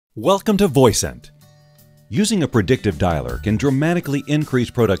Welcome to Voicent. Using a predictive dialer can dramatically increase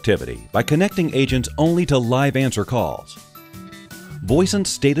productivity by connecting agents only to live answer calls. Voicent's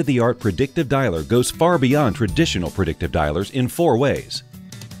state-of-the-art predictive dialer goes far beyond traditional predictive dialers in 4 ways.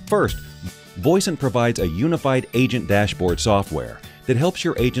 First, Voicent provides a unified agent dashboard software that helps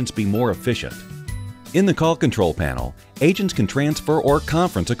your agents be more efficient. In the call control panel, agents can transfer or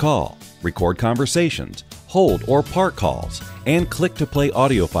conference a call, record conversations, hold or park calls, and click to play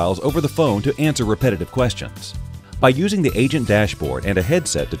audio files over the phone to answer repetitive questions. By using the agent dashboard and a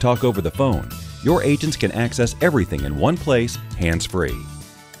headset to talk over the phone, your agents can access everything in one place, hands-free.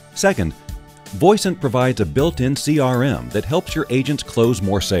 Second, Voicent provides a built-in CRM that helps your agents close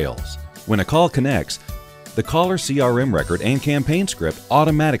more sales. When a call connects, the caller's CRM record and campaign script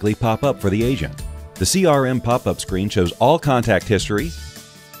automatically pop up for the agent. The CRM pop-up screen shows all contact history,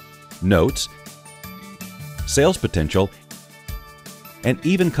 notes, sales potential, and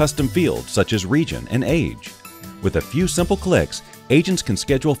even custom fields such as region and age. With a few simple clicks, agents can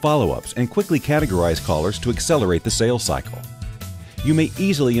schedule follow-ups and quickly categorize callers to accelerate the sales cycle. You may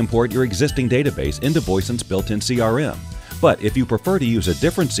easily import your existing database into Voicent's built-in CRM, but if you prefer to use a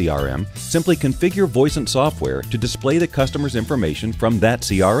different CRM, simply configure Voicent software to display the customer's information from that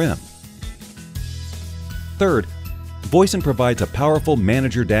CRM. Third, Voicent provides a powerful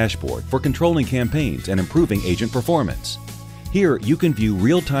manager dashboard for controlling campaigns and improving agent performance. Here, you can view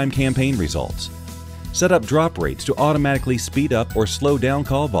real-time campaign results, set up drop rates to automatically speed up or slow down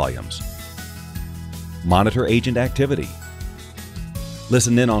call volumes, monitor agent activity,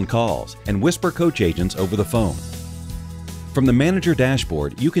 listen in on calls, and whisper coach agents over the phone. From the manager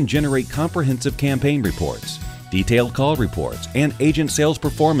dashboard, you can generate comprehensive campaign reports, detailed call reports, and agent sales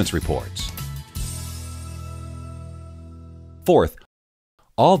performance reports. Fourth,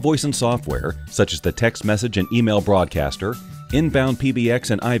 all Voicent software, such as the text message and email broadcaster, inbound PBX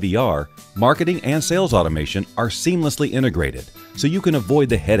and IVR, marketing and sales automation are seamlessly integrated, so you can avoid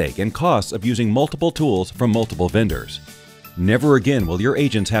the headache and costs of using multiple tools from multiple vendors. Never again will your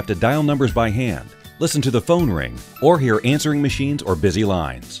agents have to dial numbers by hand, listen to the phone ring, or hear answering machines or busy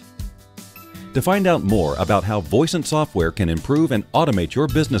lines. To find out more about how Voicent software can improve and automate your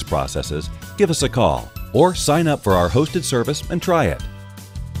business processes, give us a call or sign up for our hosted service and try it.